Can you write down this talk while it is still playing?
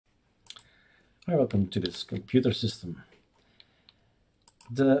Hi, welcome to this computer system.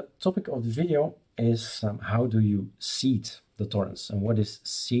 The topic of the video is how do you seed the torrents and what is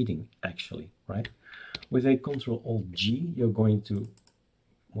seeding actually, right? With a Ctrl-Alt-G, you're going to,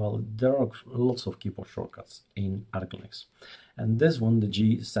 well, there are lots of keyboard shortcuts in ArcoLinux. And this one, the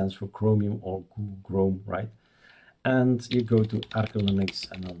G, stands for Chromium or Google Chrome, right? And you go to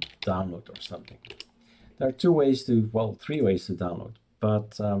ArcoLinux and then download or something. There are three ways to download.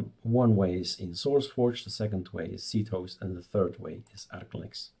 But one way is in SourceForge, the second way is SeedHost, and the third way is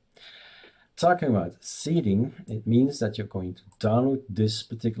ArcoLinux. Talking about seeding, it means that you're going to download this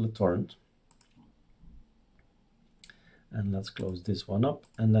particular torrent. And let's close this one up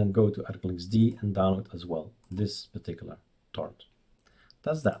and then go to ArcoLinuxD and download as well this particular torrent.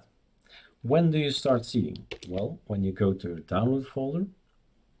 That's that. When do you start seeding? Well, when you go to your download folder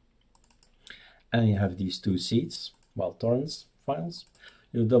and you have these two seeds, well, torrents files,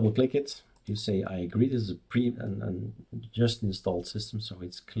 you double click it, you say I agree, this is a pre and just installed system, so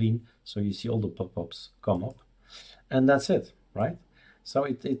it's clean, so you see all the pop-ups come up, and that's it, right? So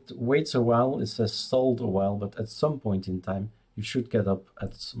it waits a while, it says stalled a while, but at some point in time you should get up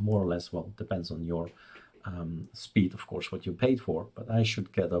at more or less, well, depends on your speed, of course, what you paid for, but I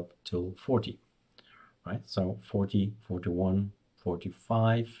should get up till 40, right? So 40, 41,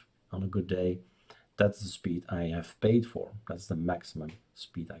 45 on a good day. That's the speed I have paid for. That's the maximum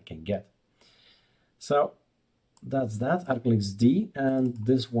speed I can get. So that's that, ArcoLinuxD, and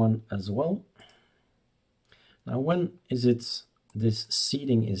this one as well. Now, when is it this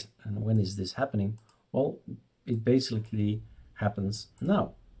seeding is, and when is this happening? Well, it basically happens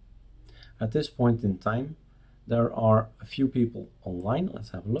now. At this point in time, there are a few people online.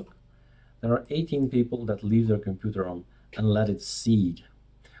 Let's have a look. There are 18 people that leave their computer on and let it seed.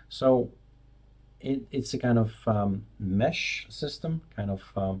 So it's a kind of mesh system, kind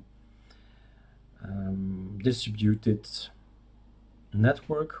of distributed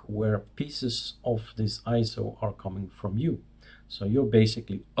network where pieces of this ISO are coming from you. So you're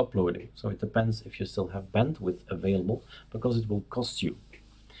basically uploading. So it depends if you still have bandwidth available, because it will cost you.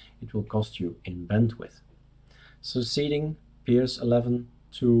 It will cost you in bandwidth. So seeding, peers 11,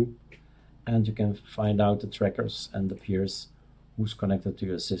 2, and you can find out the trackers and the peers who's connected to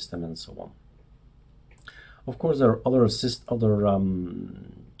your system and so on. Of course, there are other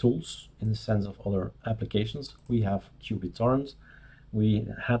tools in the sense of other applications. We have qBittorrent. We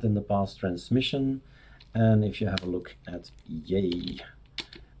had in the past transmission. And if you have a look at Yay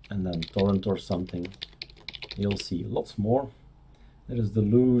and then torrent or something, you'll see lots more. There is the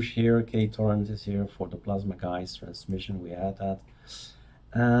Luge here. KTorrent is here for the Plasma guys. Transmission, we had that.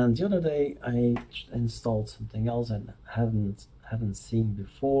 And the other day I installed something else I hadn't seen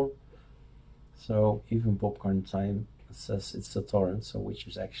before. So even Popcorn Time says it's a torrent, so which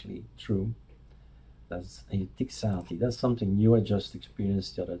is actually true. That's a Tixati. That's something new I just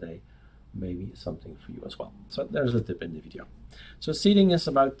experienced the other day. Maybe something for you as well. So there's a tip in the video. So seeding is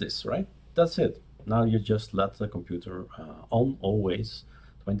about this, right? That's it. Now you just let the computer on always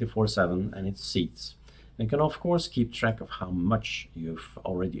 24/7 and it seeds. And you can of course keep track of how much you've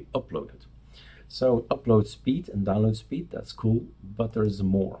already uploaded. So upload speed and download speed, that's cool, but there is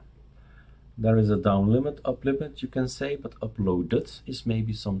more. There is a down limit, up limit, you can say, but uploaded is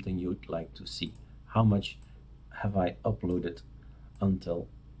maybe something you'd like to see. How much have I uploaded until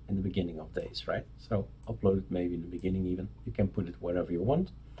in the beginning of days, right? So uploaded maybe in the beginning even. You can put it wherever you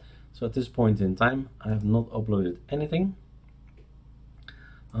want. So at this point in time, I have not uploaded anything.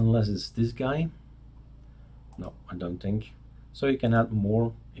 Unless it's this guy. No, I don't think. So you can add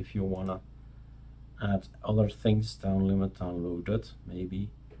more if you want to add other things. Down limit, downloaded,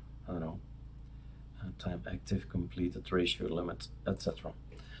 maybe. I don't know. Time active, completed, ratio limit, etc.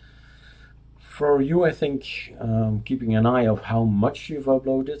 For you, I think keeping an eye of how much you've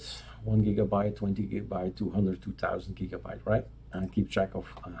uploaded, 1 gigabyte, 20 gigabyte, 200, 2000 gigabyte, right? And keep track of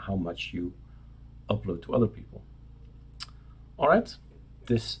how much you upload to other people. All right,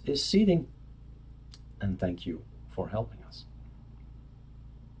 this is seeding, and thank you for helping us.